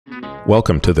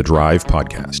Welcome to the Drive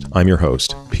Podcast. I'm your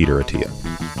host, Peter Attia.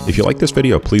 If you like this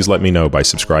video, please let me know by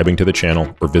subscribing to the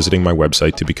channel or visiting my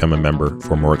website to become a member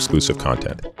for more exclusive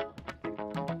content.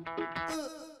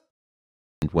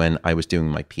 When I was doing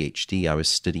my Ph.D., I was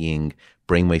studying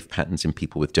brainwave patterns in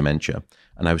people with dementia,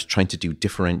 and I was trying to do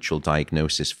differential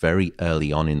diagnosis very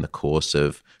early on in the course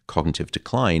of cognitive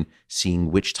decline,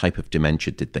 seeing which type of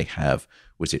dementia did they have.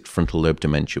 Was it frontal lobe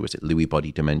dementia? Was it Lewy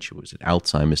body dementia? Was it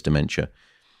Alzheimer's dementia?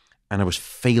 And I was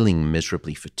failing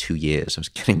miserably for 2 years. I was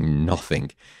getting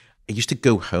nothing. I used to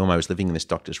go home. I was living in this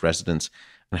doctor's residence,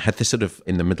 and I had this sort of,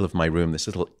 in the middle of my room, this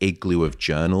little igloo of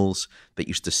journals that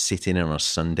used to sit in on a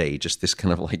Sunday, just this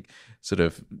kind of like sort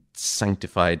of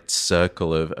sanctified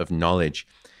circle of knowledge.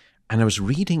 And I was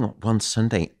reading one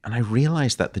Sunday, and I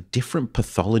realized that the different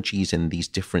pathologies in these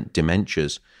different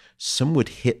dementias, some would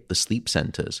hit the sleep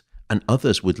centers, and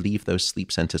others would leave those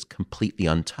sleep centers completely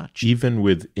untouched. Even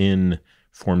within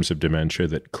forms of dementia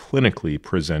that clinically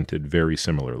presented very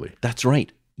similarly. That's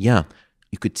right. Yeah.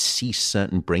 You could see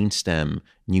certain brainstem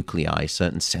nuclei,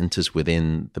 certain centers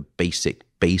within the basic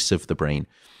base of the brain.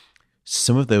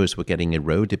 Some of those were getting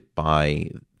eroded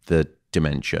by the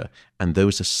dementia, and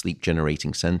those are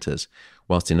sleep-generating centers.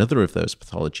 Whilst in other of those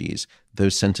pathologies,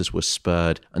 those centers were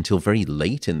spurred until very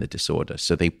late in the disorder,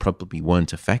 so they probably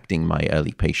weren't affecting my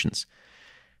early patients.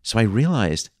 So I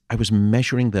realized I was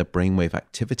measuring their brainwave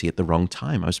activity at the wrong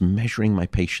time. I was measuring my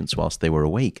patients whilst they were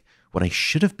awake. What I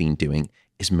should have been doing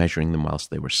is measuring them whilst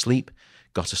they were asleep.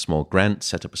 Got a small grant,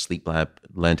 set up a sleep lab,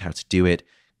 learned how to do it,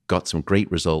 got some great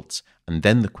results. And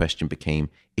then the question became,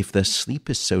 if their sleep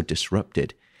is so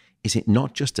disrupted, is it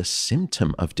not just a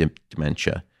symptom of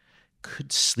dementia?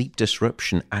 Could sleep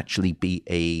disruption actually be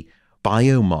a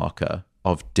biomarker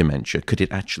of dementia? Could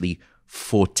it actually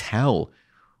foretell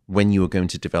when you are going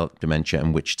to develop dementia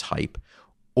and which type?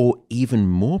 Or even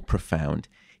more profound,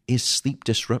 is sleep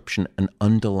disruption an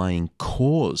underlying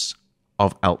cause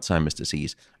of Alzheimer's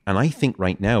disease? And I think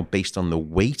right now, based on the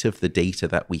weight of the data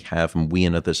that we have, and we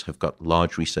and others have got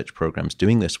large research programs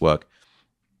doing this work,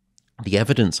 the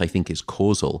evidence, I think, is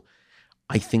causal.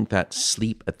 I think that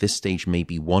sleep at this stage may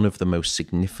be one of the most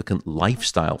significant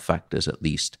lifestyle factors, at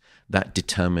least, that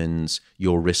determines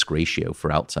your risk ratio for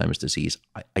Alzheimer's disease.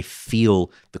 I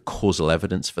feel the causal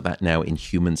evidence for that now in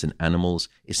humans and animals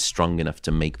is strong enough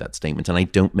to make that statement. And I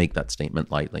don't make that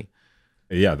statement lightly.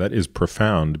 Yeah, that is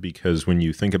profound, because when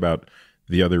you think about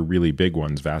the other really big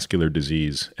ones, vascular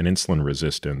disease and insulin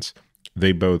resistance,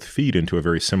 they both feed into a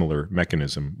very similar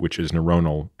mechanism, which is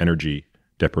neuronal energy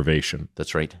deprivation.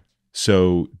 That's right.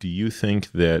 So do you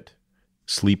think that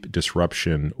sleep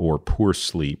disruption or poor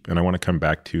sleep, and I want to come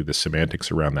back to the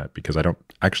semantics around that because I don't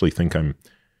actually think I'm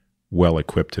well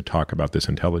equipped to talk about this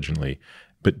intelligently,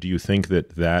 but do you think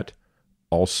that that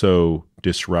also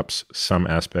disrupts some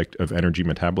aspect of energy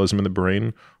metabolism in the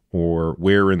brain, or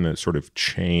where in the sort of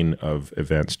chain of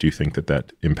events do you think that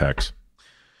that impacts?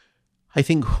 I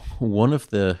think one of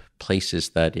the places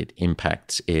that it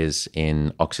impacts is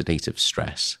in oxidative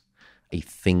stress. I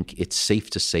think it's safe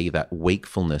to say that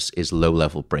wakefulness is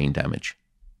low-level brain damage.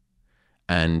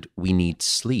 And we need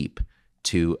sleep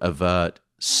to avert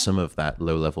some of that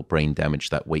low-level brain damage,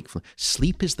 that wakefulness.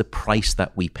 Sleep is the price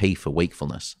that we pay for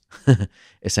wakefulness,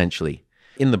 essentially.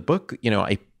 In the book,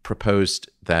 I proposed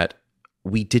that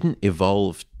we didn't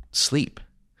evolve sleep,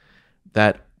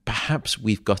 that perhaps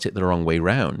we've got it the wrong way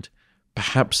round.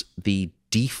 Perhaps the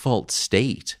default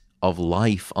state of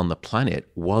life on the planet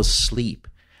was sleep.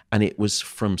 And it was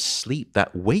from sleep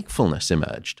that wakefulness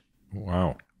emerged.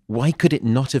 Wow. Why could it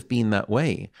not have been that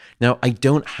way? Now, I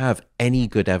don't have any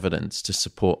good evidence to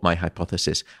support my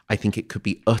hypothesis. I think it could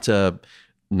be utter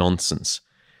nonsense.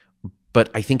 But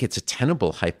I think it's a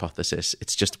tenable hypothesis.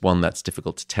 It's just one that's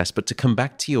difficult to test. But to come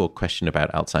back to your question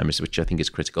about Alzheimer's, which I think is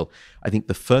critical, I think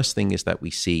the first thing is that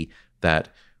we see that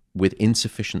with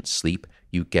insufficient sleep,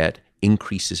 you get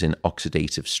increases in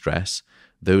oxidative stress.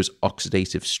 Those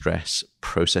oxidative stress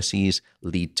processes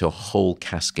lead to a whole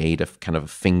cascade of kind of a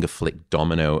finger flick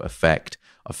domino effect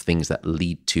of things that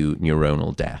lead to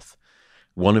neuronal death.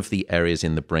 One of the areas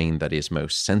in the brain that is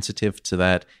most sensitive to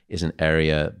that is an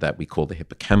area that we call the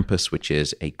hippocampus, which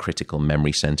is a critical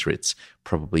memory center. It's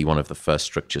probably one of the first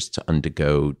structures to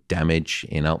undergo damage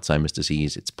in Alzheimer's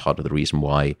disease. It's part of the reason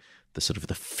why the sort of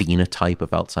the phenotype of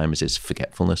Alzheimer's is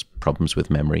forgetfulness, problems with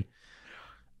memory.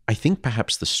 I think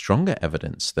perhaps the stronger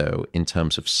evidence, though, in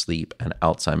terms of sleep and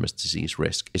Alzheimer's disease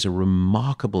risk is a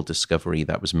remarkable discovery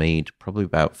that was made probably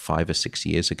about 5 or 6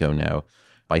 years ago now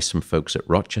by some folks at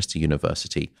Rochester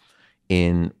University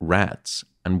in rats.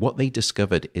 And what they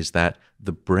discovered is that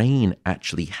the brain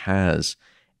actually has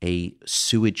a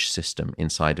sewage system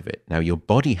inside of it. Now, your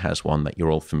body has one that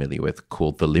you're all familiar with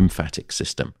called the lymphatic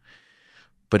system.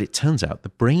 But it turns out the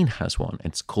brain has one.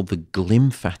 It's called the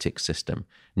glymphatic system,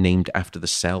 named after the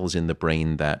cells in the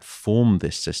brain that form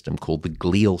this system, called the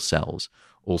glial cells,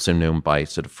 also known by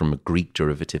sort of from a Greek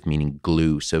derivative meaning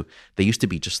glue. So they used to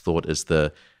be just thought as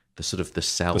the sort of the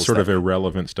cells. The sort of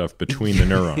irrelevant stuff between the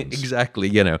neurons. Exactly.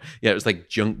 Yeah, it was like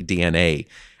junk DNA.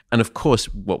 And of course,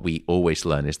 what we always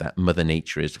learn is that Mother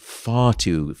Nature is far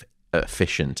too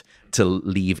efficient to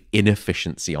leave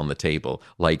inefficiency on the table,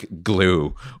 like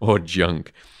glue or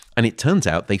junk. And it turns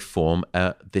out they form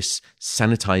this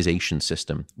sanitization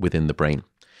system within the brain.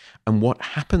 And what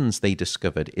happens, they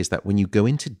discovered, is that when you go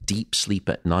into deep sleep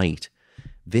at night,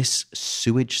 this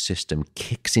sewage system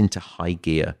kicks into high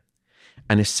gear.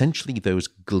 And essentially those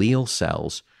glial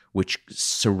cells, which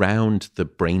surround the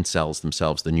brain cells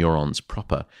themselves, the neurons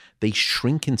proper, they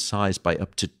shrink in size by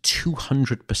up to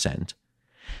 200%.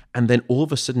 And then all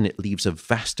of a sudden it leaves a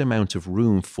vast amount of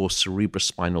room for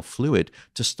cerebrospinal fluid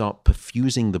to start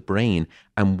perfusing the brain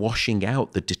and washing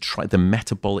out the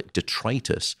metabolic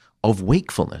detritus of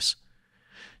wakefulness.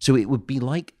 So it would be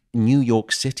like New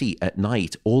York City at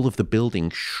night, all of the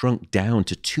buildings shrunk down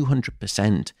to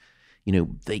 200%.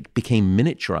 They became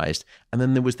miniaturized. And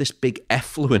then there was this big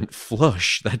effluent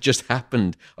flush that just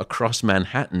happened across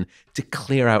Manhattan to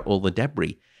clear out all the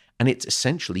debris. And it's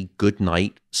essentially good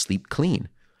night, sleep clean,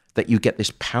 that you get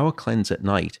this power cleanse at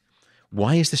night.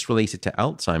 Why is this related to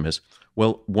Alzheimer's?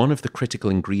 Well, one of the critical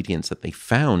ingredients that they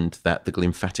found that the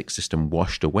glymphatic system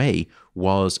washed away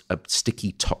was a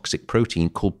sticky toxic protein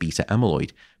called beta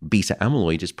amyloid. Beta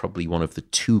amyloid is probably one of the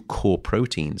two core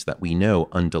proteins that we know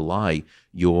underlie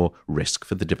your risk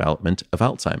for the development of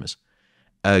Alzheimer's.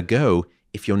 Ergo,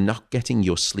 if you're not getting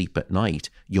your sleep at night,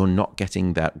 you're not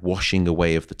getting that washing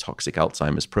away of the toxic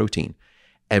Alzheimer's protein.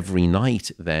 Every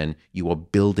night, then, you are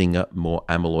building up more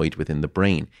amyloid within the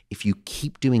brain. If you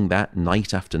keep doing that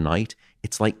night after night,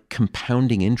 it's like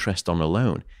compounding interest on a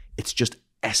loan. It's just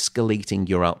escalating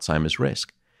your Alzheimer's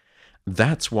risk.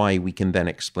 That's why we can then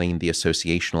explain the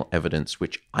associational evidence,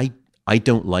 which I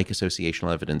don't like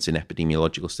associational evidence in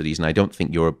epidemiological studies, and I don't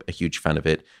think you're a huge fan of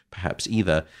it, perhaps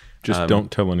either. Just don't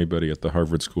tell anybody at the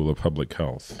Harvard School of Public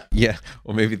Health. Yeah,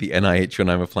 or maybe the NIH when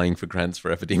I'm applying for grants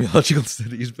for epidemiological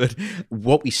studies. But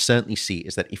what we certainly see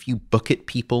is that if you bucket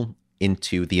people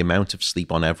into the amount of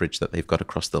sleep on average that they've got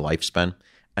across the lifespan,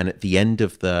 and at the end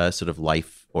of the sort of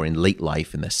life, or in late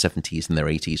life, in their 70s and their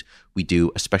 80s, we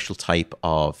do a special type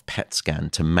of PET scan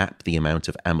to map the amount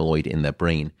of amyloid in their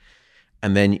brain.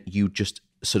 And then you just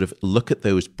sort of look at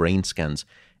those brain scans.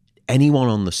 Anyone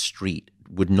on the street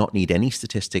would not need any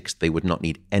statistics. They would not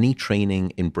need any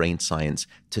training in brain science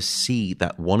to see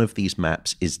that one of these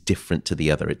maps is different to the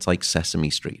other. It's like Sesame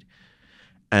Street.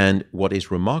 And what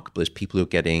is remarkable is people who are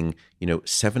getting,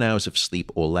 7 hours of sleep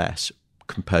or less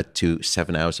compared to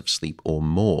 7 hours of sleep or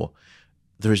more,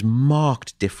 there is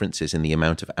marked differences in the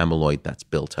amount of amyloid that's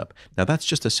built up. Now, that's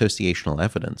just associational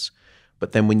evidence.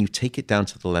 But then when you take it down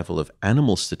to the level of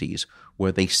animal studies,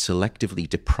 where they selectively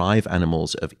deprive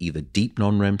animals of either deep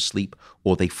non-REM sleep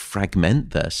or they fragment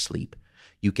their sleep,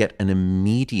 you get an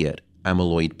immediate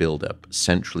amyloid buildup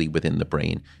centrally within the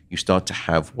brain. You start to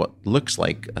have what looks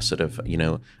like a sort of,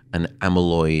 an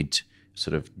amyloid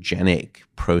sort of genic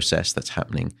process that's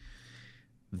happening.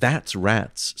 That's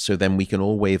rats. So then we can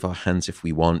all wave our hands if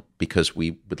we want because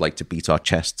we would like to beat our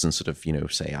chests and sort of,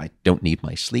 say, I don't need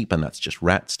my sleep and that's just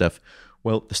rat stuff.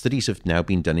 Well, the studies have now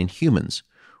been done in humans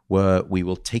where we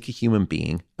will take a human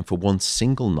being and for one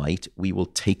single night, we will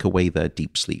take away their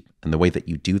deep sleep. And the way that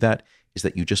you do that is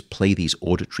that you just play these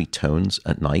auditory tones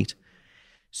at night.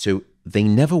 So they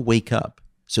never wake up.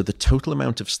 So the total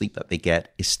amount of sleep that they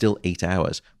get is still 8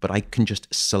 hours, but I can just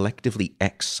selectively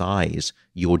excise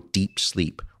your deep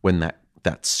sleep when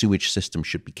that sewage system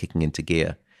should be kicking into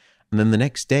gear. And then the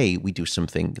next day, we do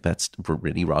something that's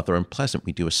really rather unpleasant.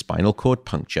 We do a spinal cord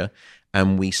puncture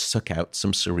and we suck out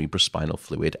some cerebrospinal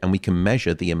fluid and we can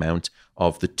measure the amount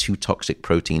of the two toxic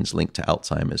proteins linked to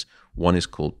Alzheimer's. One is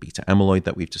called beta amyloid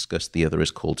that we've discussed. The other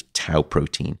is called tau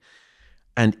protein.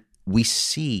 And we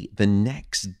see the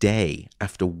next day,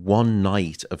 after one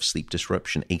night of sleep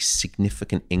disruption, a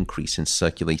significant increase in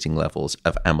circulating levels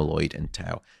of amyloid and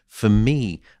tau. For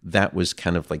me, that was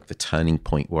kind of like the turning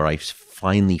point where I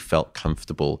finally felt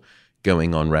comfortable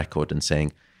going on record and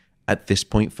saying, at this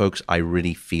point, folks, I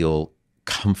really feel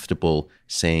comfortable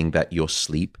saying that your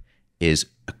sleep is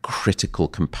a critical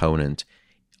component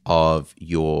of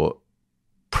your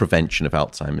prevention of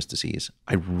Alzheimer's disease.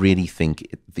 I really think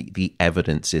the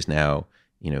evidence is now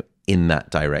in that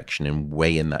direction and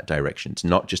way in that direction. It's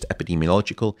not just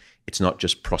epidemiological. It's not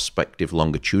just prospective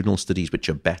longitudinal studies, which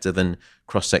are better than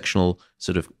cross-sectional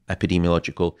sort of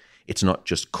epidemiological. It's not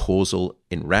just causal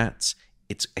in rats.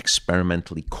 It's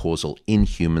experimentally causal in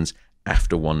humans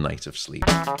after one night of sleep.